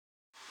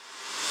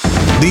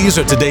These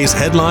are today's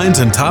headlines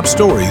and top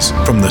stories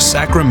from the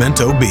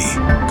Sacramento Bee.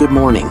 Good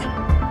morning.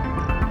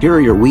 Here are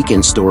your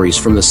weekend stories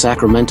from the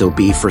Sacramento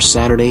Bee for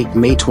Saturday,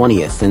 May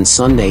 20th and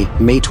Sunday,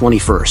 May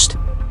 21st.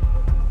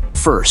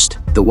 First,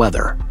 the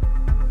weather.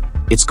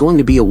 It's going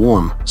to be a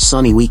warm,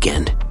 sunny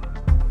weekend.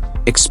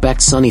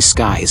 Expect sunny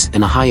skies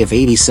and a high of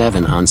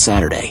 87 on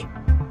Saturday.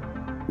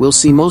 We'll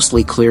see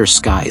mostly clear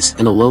skies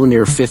and a low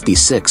near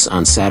 56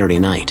 on Saturday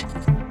night.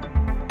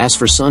 As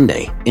for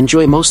Sunday,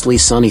 enjoy mostly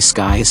sunny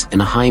skies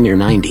and a high near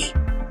 90.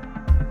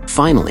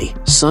 Finally,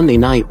 Sunday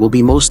night will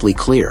be mostly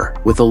clear,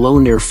 with a low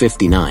near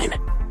 59.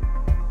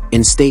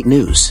 In state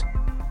news,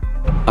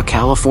 a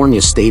California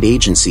state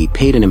agency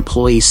paid an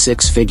employee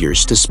six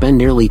figures to spend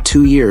nearly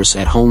 2 years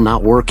at home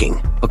not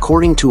working,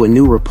 according to a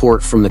new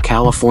report from the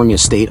California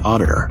State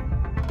Auditor.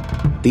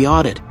 The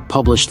audit,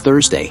 published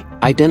Thursday,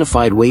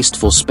 identified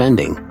wasteful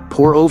spending,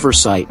 poor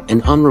oversight,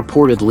 and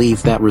unreported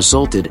leave that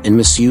resulted in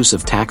misuse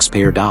of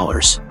taxpayer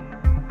dollars.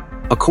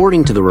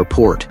 According to the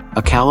report,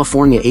 a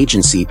California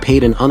agency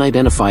paid an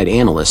unidentified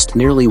analyst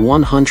nearly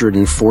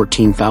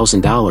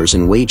 $114,000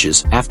 in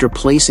wages after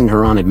placing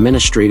her on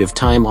administrative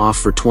time off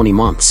for 20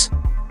 months.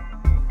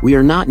 We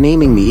are not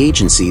naming the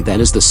agency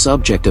that is the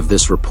subject of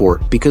this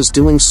report because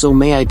doing so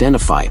may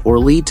identify or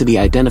lead to the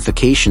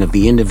identification of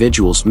the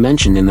individuals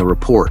mentioned in the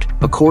report,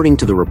 according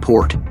to the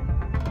report.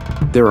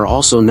 There are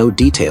also no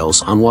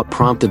details on what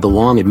prompted the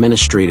long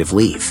administrative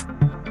leave.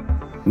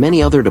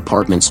 Many other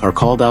departments are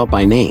called out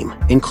by name,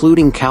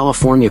 including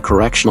California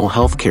Correctional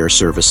Healthcare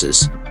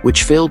Services,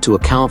 which failed to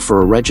account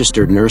for a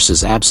registered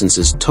nurse's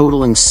absences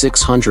totaling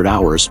 600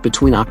 hours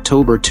between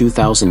October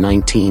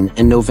 2019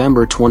 and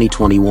November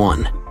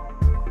 2021.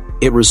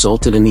 It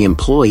resulted in the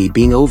employee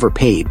being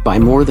overpaid by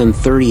more than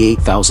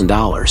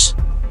 $38,000.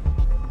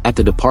 At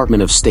the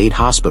Department of State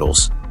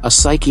Hospitals, a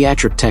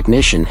psychiatric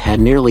technician had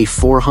nearly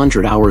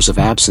 400 hours of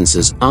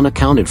absences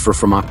unaccounted for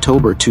from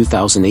October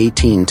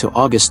 2018 to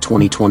August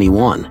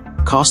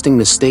 2021, costing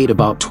the state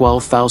about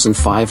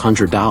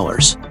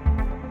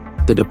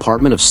 $12,500. The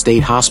Department of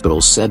State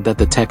Hospitals said that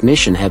the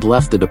technician had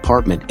left the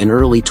department in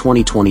early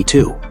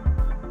 2022.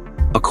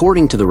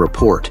 According to the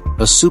report,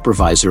 a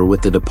supervisor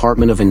with the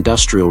Department of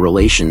Industrial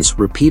Relations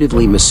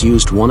repeatedly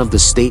misused one of the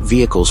state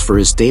vehicles for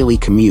his daily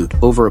commute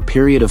over a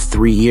period of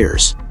 3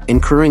 years,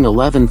 incurring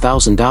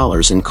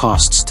 $11,000 in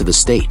costs to the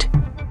state.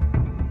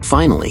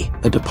 Finally,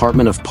 a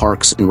Department of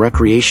Parks and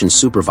Recreation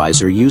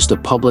supervisor used a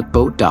public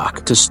boat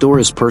dock to store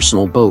his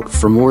personal boat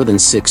for more than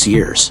 6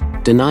 years,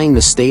 denying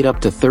the state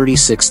up to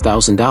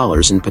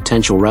 $36,000 in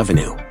potential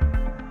revenue.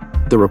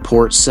 The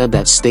report said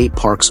that state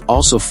parks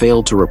also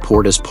failed to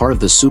report as part of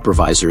the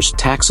supervisor's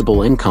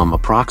taxable income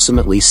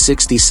approximately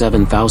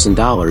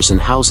 $67,000 in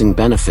housing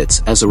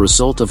benefits as a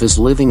result of his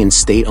living in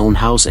state-owned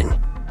housing.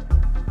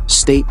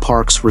 State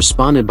Parks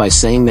responded by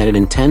saying that it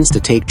intends to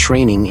take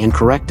training and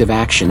corrective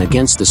action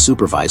against the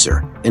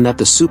supervisor, and that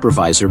the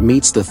supervisor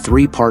meets the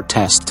 3-part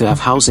test to have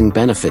housing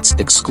benefits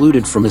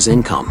excluded from his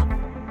income.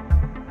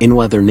 In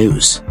weather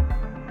news,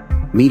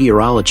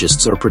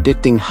 meteorologists are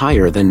predicting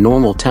higher than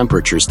normal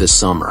temperatures this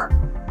summer.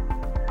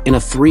 In a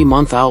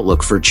 3-month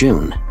outlook for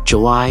June,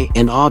 July,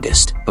 and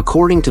August,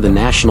 according to the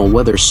National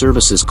Weather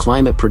Service's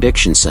Climate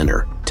Prediction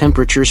Center,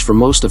 temperatures for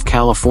most of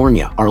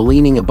California are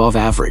leaning above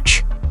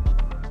average.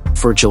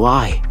 For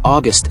July,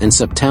 August, and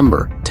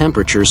September,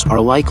 temperatures are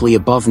likely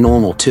above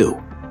normal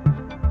too.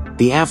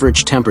 The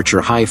average temperature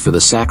high for the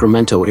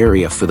Sacramento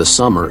area for the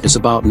summer is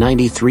about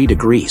 93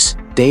 degrees,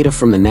 data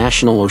from the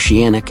National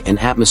Oceanic and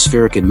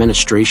Atmospheric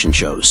Administration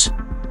shows.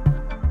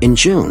 In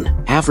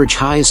June, average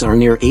highs are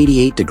near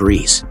 88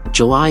 degrees,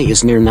 July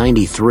is near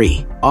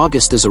 93,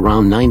 August is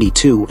around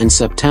 92, and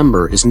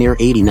September is near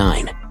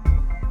 89.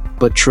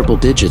 But triple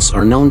digits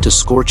are known to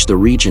scorch the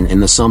region in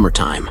the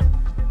summertime.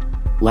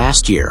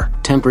 Last year,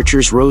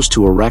 temperatures rose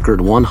to a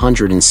record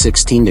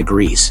 116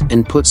 degrees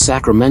and put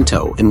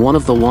Sacramento in one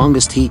of the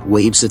longest heat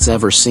waves it's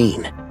ever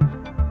seen.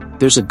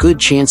 There's a good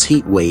chance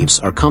heat waves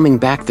are coming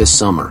back this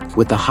summer,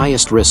 with the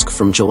highest risk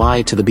from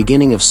July to the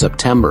beginning of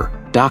September,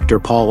 Dr.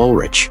 Paul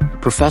Ulrich,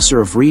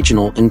 professor of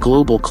regional and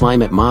global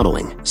climate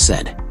modeling,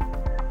 said.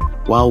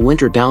 While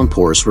winter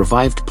downpours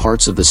revived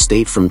parts of the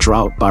state from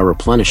drought by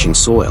replenishing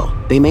soil,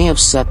 they may have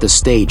set the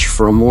stage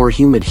for a more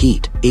humid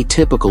heat,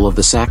 atypical of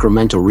the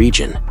Sacramento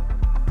region.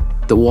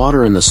 The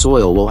water in the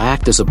soil will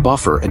act as a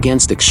buffer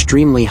against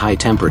extremely high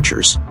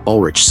temperatures,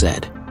 Ulrich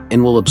said,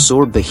 and will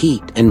absorb the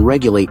heat and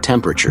regulate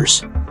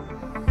temperatures.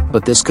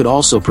 But this could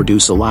also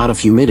produce a lot of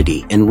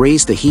humidity and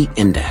raise the heat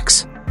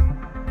index.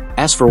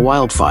 As for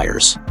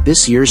wildfires,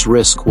 this year's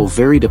risk will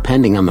vary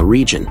depending on the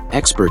region,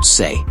 experts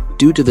say,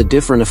 due to the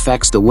different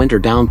effects the winter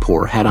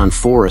downpour had on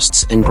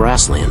forests and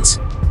grasslands.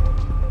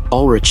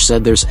 Ulrich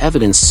said there's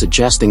evidence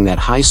suggesting that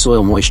high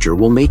soil moisture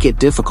will make it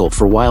difficult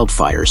for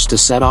wildfires to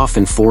set off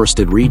in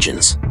forested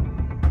regions.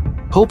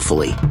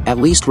 Hopefully, at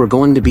least we're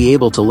going to be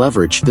able to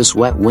leverage this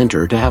wet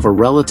winter to have a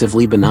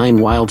relatively benign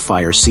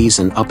wildfire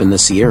season up in the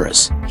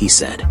Sierras, he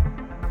said.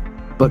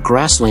 But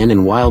grassland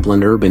and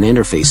wildland-urban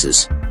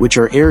interfaces, which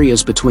are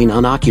areas between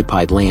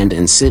unoccupied land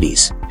and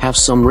cities, have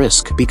some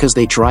risk because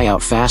they dry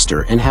out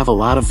faster and have a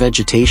lot of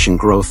vegetation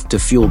growth to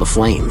fuel the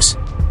flames.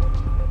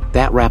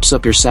 That wraps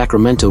up your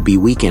Sacramento Bee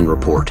Weekend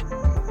Report.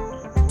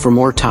 For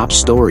more top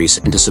stories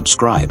and to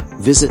subscribe,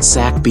 visit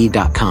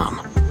sacbee.com.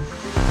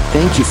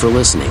 Thank you for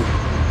listening.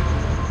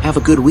 Have a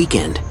good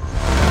weekend.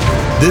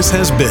 This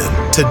has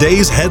been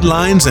today's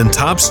headlines and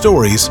top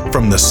stories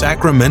from the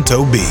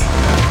Sacramento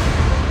Bee.